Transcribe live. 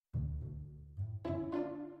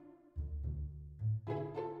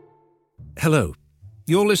Hello.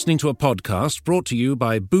 You're listening to a podcast brought to you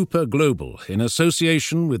by Bupa Global in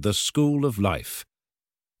association with the School of Life.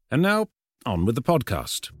 And now, on with the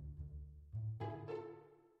podcast.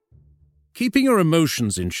 Keeping your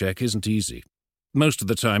emotions in check isn't easy. Most of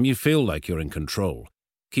the time you feel like you're in control,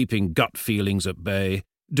 keeping gut feelings at bay,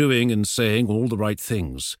 doing and saying all the right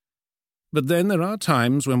things. But then there are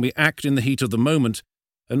times when we act in the heat of the moment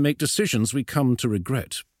and make decisions we come to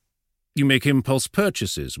regret. You make impulse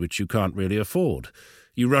purchases which you can't really afford.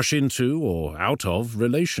 You rush into or out of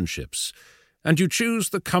relationships. And you choose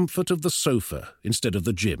the comfort of the sofa instead of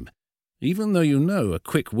the gym, even though you know a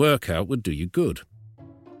quick workout would do you good.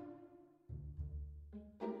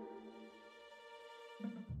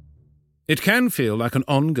 It can feel like an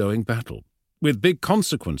ongoing battle, with big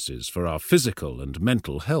consequences for our physical and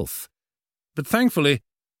mental health. But thankfully,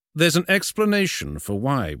 there's an explanation for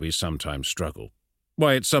why we sometimes struggle.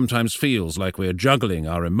 Why it sometimes feels like we're juggling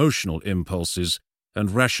our emotional impulses and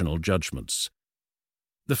rational judgments.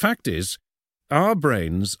 The fact is, our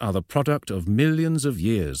brains are the product of millions of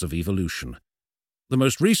years of evolution. The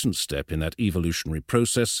most recent step in that evolutionary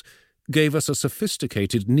process gave us a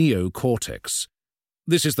sophisticated neocortex.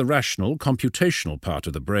 This is the rational, computational part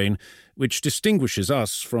of the brain which distinguishes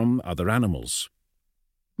us from other animals.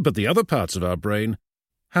 But the other parts of our brain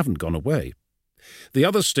haven't gone away. The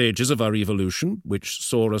other stages of our evolution, which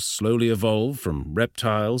saw us slowly evolve from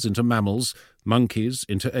reptiles into mammals, monkeys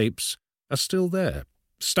into apes, are still there,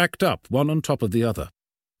 stacked up one on top of the other.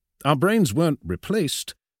 Our brains weren't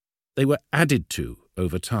replaced, they were added to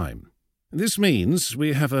over time. This means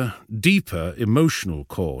we have a deeper emotional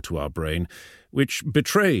core to our brain, which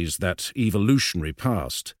betrays that evolutionary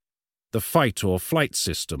past, the fight or flight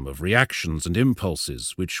system of reactions and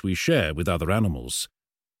impulses which we share with other animals.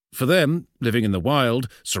 For them, living in the wild,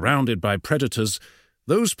 surrounded by predators,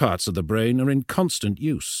 those parts of the brain are in constant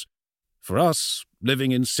use. For us,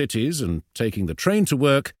 living in cities and taking the train to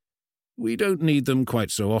work, we don't need them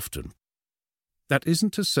quite so often. That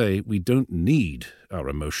isn't to say we don't need our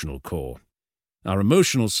emotional core. Our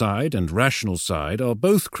emotional side and rational side are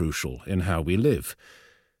both crucial in how we live.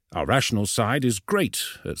 Our rational side is great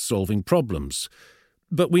at solving problems,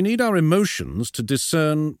 but we need our emotions to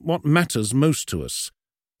discern what matters most to us,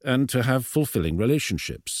 and to have fulfilling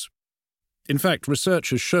relationships. In fact, research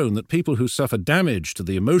has shown that people who suffer damage to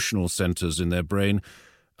the emotional centers in their brain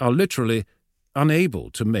are literally unable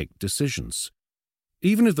to make decisions.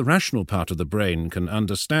 Even if the rational part of the brain can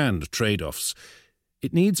understand trade-offs,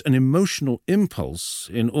 it needs an emotional impulse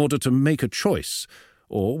in order to make a choice,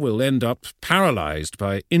 or will end up paralyzed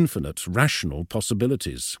by infinite rational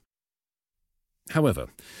possibilities. However,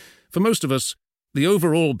 for most of us, the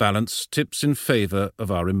overall balance tips in favor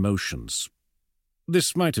of our emotions.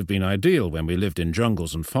 This might have been ideal when we lived in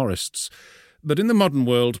jungles and forests, but in the modern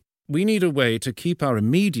world, we need a way to keep our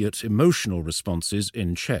immediate emotional responses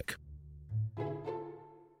in check.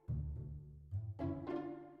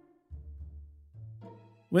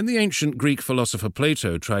 When the ancient Greek philosopher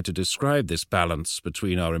Plato tried to describe this balance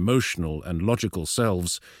between our emotional and logical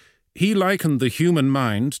selves, he likened the human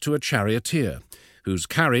mind to a charioteer, whose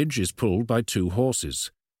carriage is pulled by two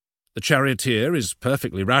horses. The charioteer is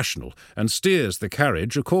perfectly rational and steers the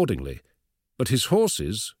carriage accordingly, but his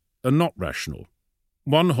horses are not rational.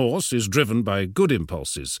 One horse is driven by good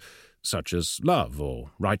impulses, such as love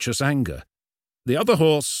or righteous anger. The other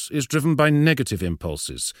horse is driven by negative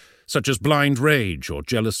impulses, such as blind rage or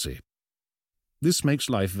jealousy. This makes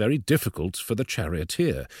life very difficult for the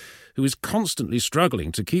charioteer, who is constantly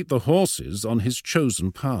struggling to keep the horses on his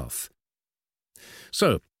chosen path.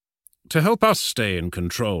 So, to help us stay in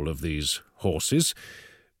control of these horses,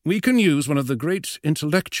 we can use one of the great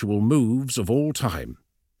intellectual moves of all time: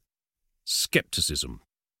 skepticism.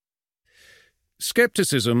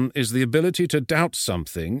 Skepticism is the ability to doubt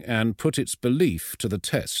something and put its belief to the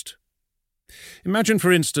test. Imagine,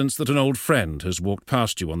 for instance, that an old friend has walked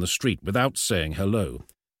past you on the street without saying hello.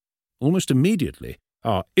 Almost immediately,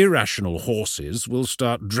 our irrational horses will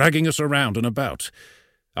start dragging us around and about.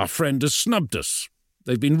 Our friend has snubbed us.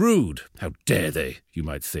 They've been rude. How dare they, you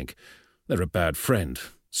might think. They're a bad friend,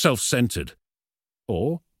 self-centered.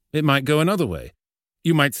 Or it might go another way.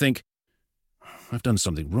 You might think, I've done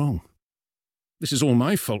something wrong. This is all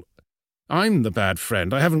my fault. I'm the bad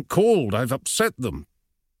friend. I haven't called. I've upset them.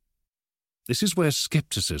 This is where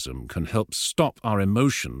skepticism can help stop our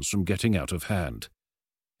emotions from getting out of hand.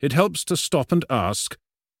 It helps to stop and ask,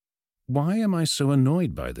 why am I so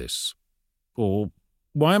annoyed by this? Or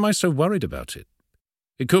why am I so worried about it?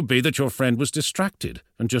 It could be that your friend was distracted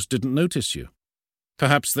and just didn't notice you.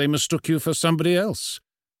 Perhaps they mistook you for somebody else.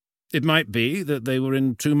 It might be that they were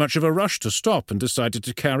in too much of a rush to stop and decided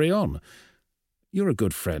to carry on. You're a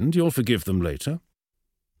good friend, you'll forgive them later.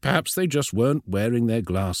 Perhaps they just weren't wearing their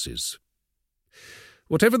glasses.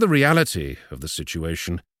 Whatever the reality of the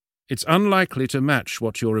situation, it's unlikely to match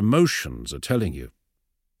what your emotions are telling you.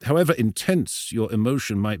 However intense your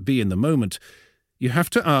emotion might be in the moment, you have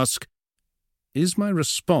to ask, is my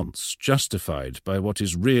response justified by what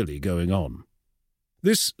is really going on?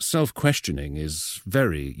 This self-questioning is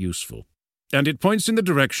very useful, and it points in the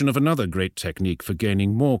direction of another great technique for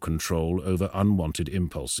gaining more control over unwanted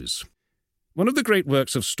impulses. One of the great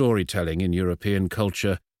works of storytelling in European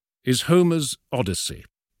culture is Homer's Odyssey,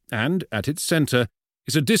 and at its centre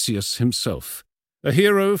is Odysseus himself, a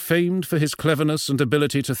hero famed for his cleverness and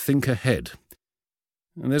ability to think ahead.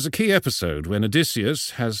 And there's a key episode when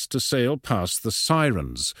Odysseus has to sail past the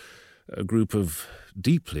Sirens, a group of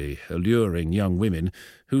deeply alluring young women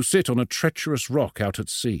who sit on a treacherous rock out at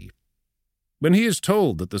sea. When he is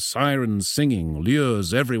told that the sirens' singing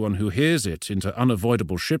lures everyone who hears it into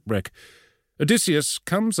unavoidable shipwreck, Odysseus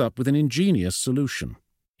comes up with an ingenious solution.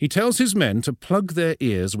 He tells his men to plug their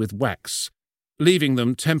ears with wax, leaving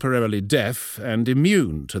them temporarily deaf and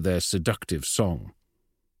immune to their seductive song.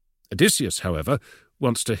 Odysseus, however,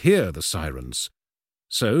 wants to hear the sirens,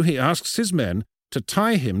 so he asks his men to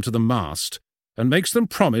tie him to the mast and makes them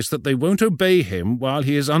promise that they won't obey him while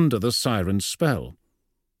he is under the siren's spell.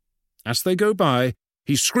 As they go by,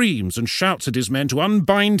 he screams and shouts at his men to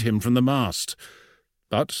unbind him from the mast.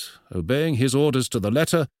 But, obeying his orders to the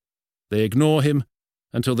letter, they ignore him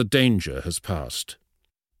until the danger has passed.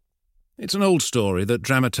 It's an old story that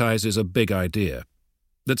dramatizes a big idea,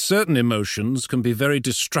 that certain emotions can be very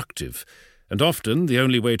destructive, and often the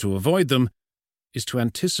only way to avoid them is to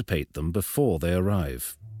anticipate them before they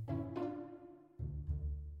arrive.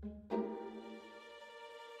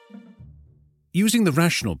 Using the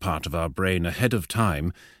rational part of our brain ahead of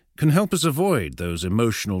time can help us avoid those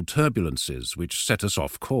emotional turbulences which set us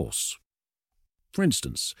off course. For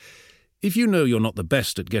instance, if you know you're not the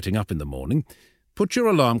best at getting up in the morning, put your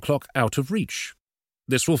alarm clock out of reach.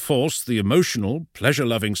 This will force the emotional,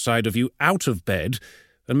 pleasure-loving side of you out of bed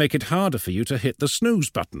and make it harder for you to hit the snooze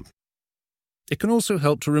button. It can also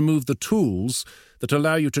help to remove the tools that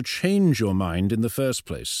allow you to change your mind in the first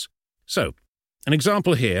place. So, an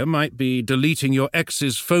example here might be deleting your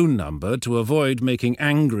ex's phone number to avoid making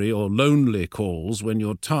angry or lonely calls when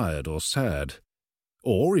you're tired or sad.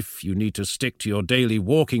 Or, if you need to stick to your daily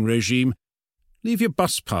walking regime, leave your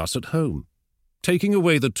bus pass at home, taking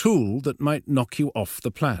away the tool that might knock you off the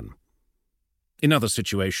plan. In other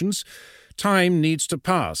situations, time needs to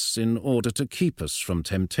pass in order to keep us from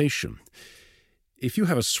temptation. If you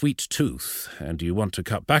have a sweet tooth and you want to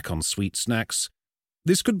cut back on sweet snacks,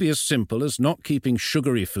 this could be as simple as not keeping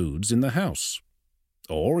sugary foods in the house.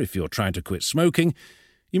 Or, if you're trying to quit smoking,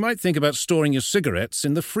 you might think about storing your cigarettes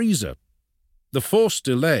in the freezer. The forced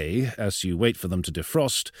delay, as you wait for them to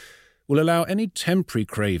defrost, will allow any temporary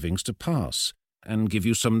cravings to pass and give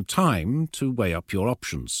you some time to weigh up your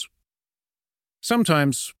options.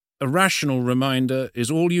 Sometimes, a rational reminder is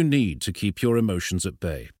all you need to keep your emotions at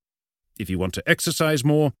bay. If you want to exercise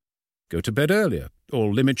more, go to bed earlier,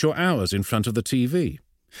 or limit your hours in front of the TV.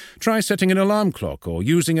 Try setting an alarm clock or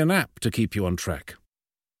using an app to keep you on track.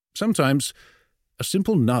 Sometimes, a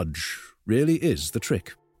simple nudge really is the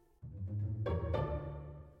trick.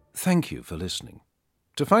 Thank you for listening.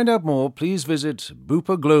 To find out more, please visit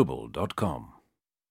bupaglobal.com.